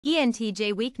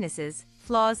ENTJ weaknesses,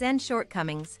 flaws and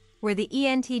shortcomings, where the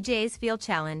ENTJs feel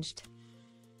challenged.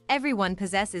 Everyone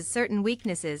possesses certain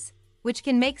weaknesses, which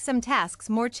can make some tasks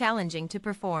more challenging to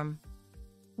perform.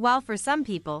 While for some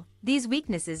people, these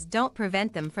weaknesses don't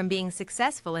prevent them from being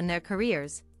successful in their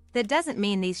careers, that doesn't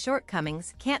mean these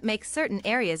shortcomings can't make certain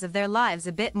areas of their lives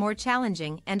a bit more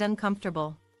challenging and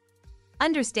uncomfortable.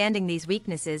 Understanding these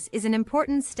weaknesses is an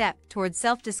important step towards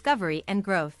self-discovery and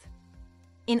growth.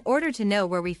 In order to know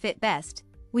where we fit best,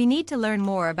 we need to learn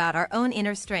more about our own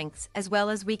inner strengths as well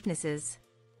as weaknesses.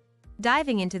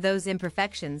 Diving into those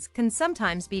imperfections can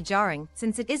sometimes be jarring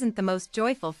since it isn't the most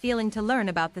joyful feeling to learn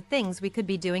about the things we could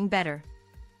be doing better.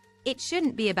 It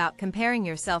shouldn't be about comparing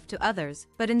yourself to others,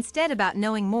 but instead about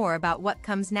knowing more about what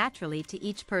comes naturally to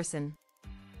each person.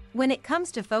 When it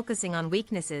comes to focusing on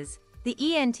weaknesses, the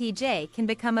ENTJ can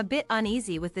become a bit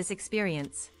uneasy with this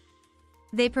experience.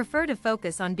 They prefer to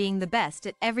focus on being the best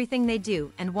at everything they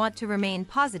do and want to remain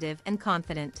positive and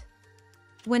confident.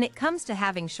 When it comes to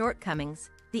having shortcomings,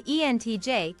 the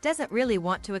ENTJ doesn't really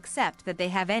want to accept that they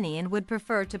have any and would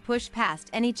prefer to push past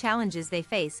any challenges they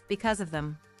face because of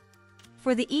them.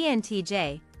 For the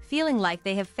ENTJ, feeling like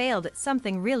they have failed at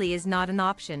something really is not an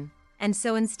option, and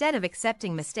so instead of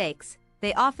accepting mistakes,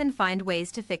 they often find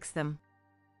ways to fix them.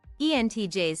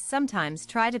 ENTJs sometimes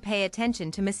try to pay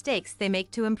attention to mistakes they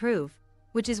make to improve,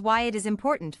 which is why it is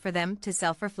important for them to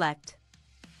self-reflect.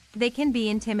 They can be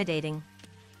intimidating.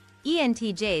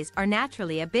 ENTJs are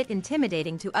naturally a bit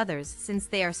intimidating to others since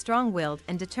they are strong-willed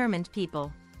and determined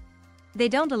people. They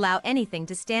don't allow anything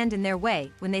to stand in their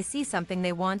way when they see something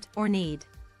they want or need.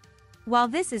 While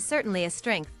this is certainly a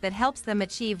strength that helps them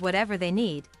achieve whatever they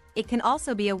need, it can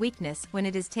also be a weakness when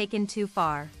it is taken too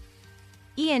far.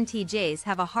 ENTJs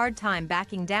have a hard time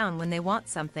backing down when they want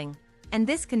something, and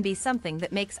this can be something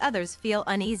that makes others feel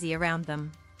uneasy around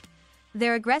them.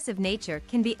 Their aggressive nature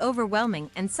can be overwhelming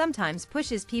and sometimes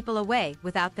pushes people away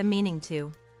without them meaning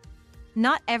to.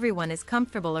 Not everyone is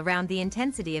comfortable around the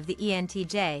intensity of the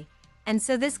ENTJ, and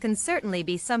so this can certainly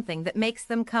be something that makes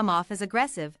them come off as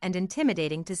aggressive and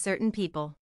intimidating to certain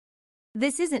people.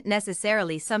 This isn't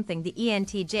necessarily something the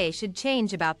ENTJ should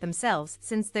change about themselves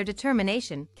since their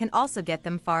determination can also get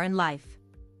them far in life.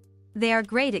 They are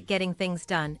great at getting things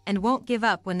done and won't give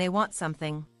up when they want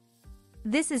something.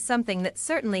 This is something that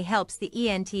certainly helps the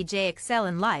ENTJ excel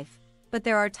in life, but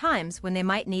there are times when they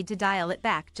might need to dial it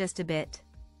back just a bit.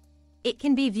 It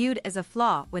can be viewed as a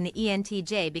flaw when the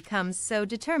ENTJ becomes so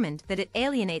determined that it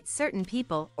alienates certain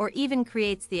people or even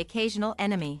creates the occasional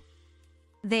enemy.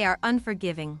 They are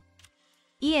unforgiving.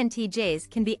 ENTJs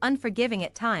can be unforgiving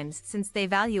at times since they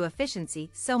value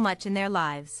efficiency so much in their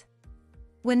lives.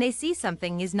 When they see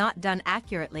something is not done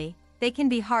accurately, they can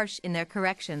be harsh in their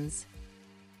corrections.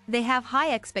 They have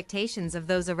high expectations of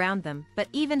those around them, but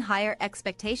even higher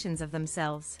expectations of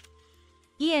themselves.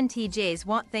 ENTJs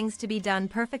want things to be done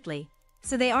perfectly,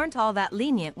 so they aren't all that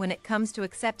lenient when it comes to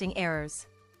accepting errors.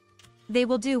 They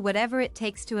will do whatever it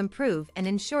takes to improve and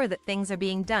ensure that things are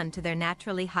being done to their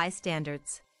naturally high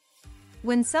standards.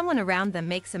 When someone around them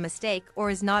makes a mistake or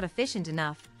is not efficient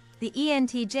enough, the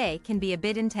ENTJ can be a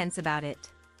bit intense about it.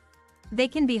 They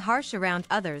can be harsh around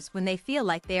others when they feel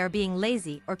like they are being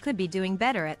lazy or could be doing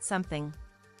better at something.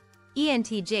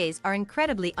 ENTJs are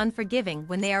incredibly unforgiving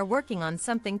when they are working on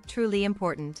something truly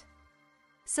important.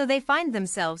 So they find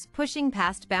themselves pushing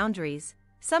past boundaries,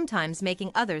 sometimes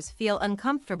making others feel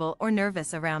uncomfortable or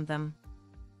nervous around them.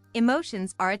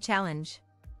 Emotions are a challenge.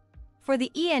 For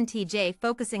the ENTJ,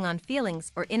 focusing on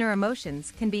feelings or inner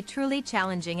emotions can be truly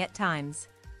challenging at times.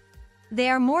 They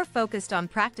are more focused on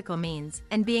practical means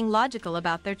and being logical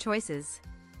about their choices.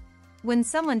 When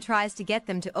someone tries to get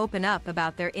them to open up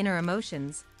about their inner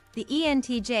emotions, the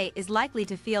ENTJ is likely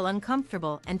to feel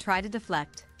uncomfortable and try to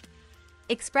deflect.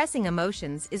 Expressing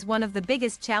emotions is one of the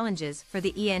biggest challenges for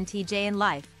the ENTJ in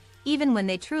life, even when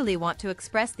they truly want to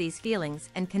express these feelings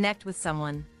and connect with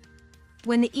someone.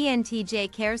 When the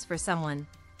ENTJ cares for someone,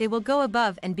 they will go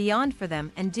above and beyond for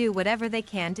them and do whatever they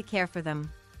can to care for them.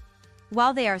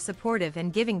 While they are supportive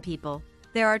and giving people,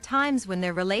 there are times when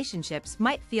their relationships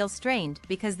might feel strained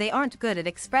because they aren't good at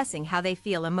expressing how they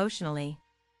feel emotionally.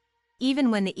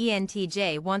 Even when the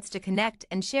ENTJ wants to connect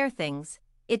and share things,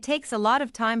 it takes a lot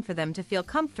of time for them to feel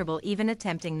comfortable even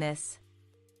attempting this.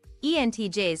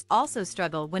 ENTJs also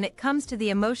struggle when it comes to the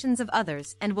emotions of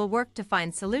others and will work to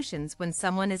find solutions when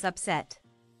someone is upset.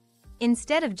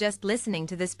 Instead of just listening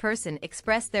to this person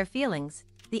express their feelings,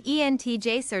 the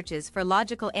ENTJ searches for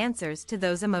logical answers to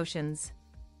those emotions.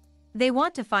 They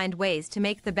want to find ways to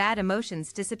make the bad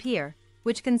emotions disappear,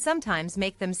 which can sometimes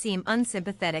make them seem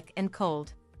unsympathetic and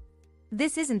cold.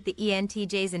 This isn't the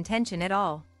ENTJ's intention at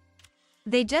all.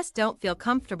 They just don't feel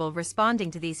comfortable responding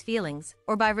to these feelings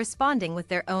or by responding with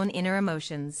their own inner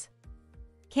emotions.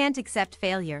 Can't accept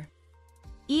failure.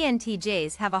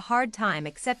 ENTJs have a hard time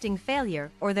accepting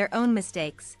failure or their own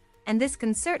mistakes, and this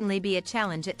can certainly be a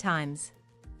challenge at times.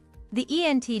 The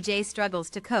ENTJ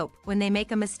struggles to cope when they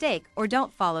make a mistake or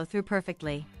don't follow through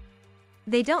perfectly.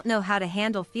 They don't know how to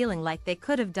handle feeling like they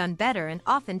could have done better and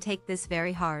often take this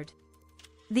very hard.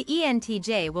 The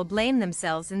ENTJ will blame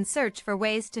themselves and search for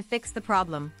ways to fix the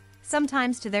problem,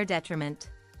 sometimes to their detriment.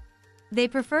 They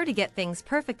prefer to get things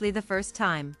perfectly the first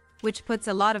time, which puts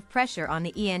a lot of pressure on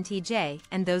the ENTJ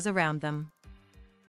and those around them.